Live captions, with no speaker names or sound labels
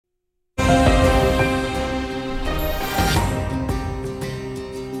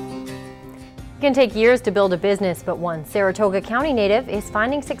It can take years to build a business, but one Saratoga County native is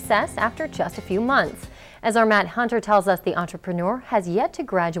finding success after just a few months. As our Matt Hunter tells us, the entrepreneur has yet to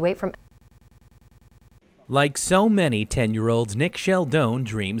graduate from. Like so many 10-year-olds, Nick Sheldon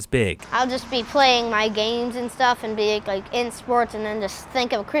dreams big. I'll just be playing my games and stuff and be like in sports and then just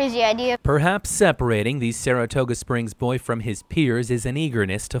think of a crazy idea. Perhaps separating the Saratoga Springs boy from his peers is an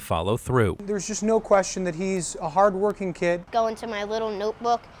eagerness to follow through. There's just no question that he's a hard-working kid. Go into my little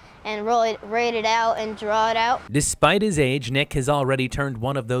notebook and write it out and draw it out. Despite his age, Nick has already turned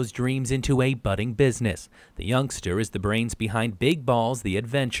one of those dreams into a budding business. The youngster is the brains behind Big Balls, the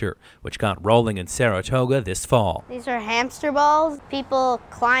adventure, which got rolling in Saratoga this fall. These are hamster balls. People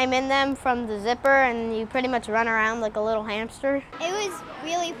climb in them from the zipper and you pretty much run around like a little hamster. It was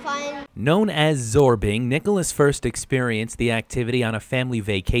really fun. Known as Zorbing, Nicholas first experienced the activity on a family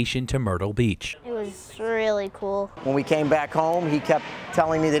vacation to Myrtle Beach. It was really cool. When we came back home, he kept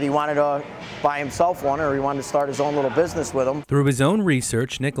telling me that he wanted to buy himself one, or he wanted to start his own little business with them. Through his own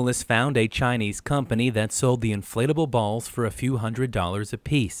research, Nicholas found a Chinese company that sold the inflatable balls for a few $100s a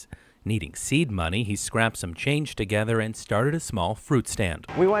piece. Needing seed money, he scrapped some change together and started a small fruit stand.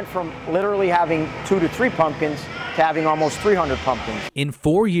 We went from literally having 2 to 3 pumpkins to having almost 300 pumpkins. In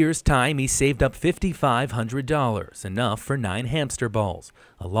 4 years' time, he saved up $5,500, enough for 9 hamster balls.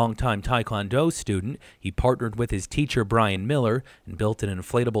 A longtime Taekwondo student, he partnered with his teacher Brian Miller and built an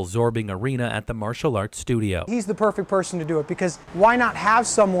inflatable Zorbing arena at the martial arts studio. He's the perfect person to do it, because why not have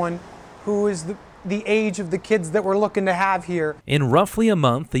someone who is the age of the kids that we're looking to have here. In roughly a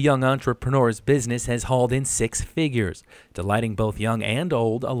month, the young entrepreneur's business has hauled in 6 figures, delighting both young and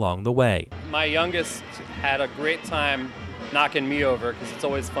old along the way. My youngest had a great time knocking me over, because it's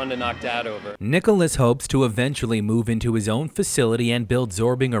always fun to knock Dad over. Nicholas hopes to eventually move into his own facility and build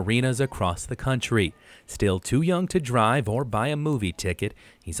Zorbing arenas across the country. Still too young to drive or buy a movie ticket,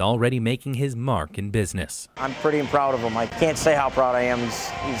 he's already making his mark in business. I'm pretty proud of him. I can't say how proud I am.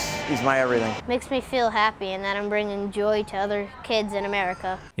 He's my everything. Makes me feel happy and that I'm bringing joy to other kids in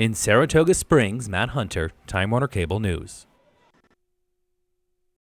America. In Saratoga Springs, Matt Hunter, Time Warner Cable News.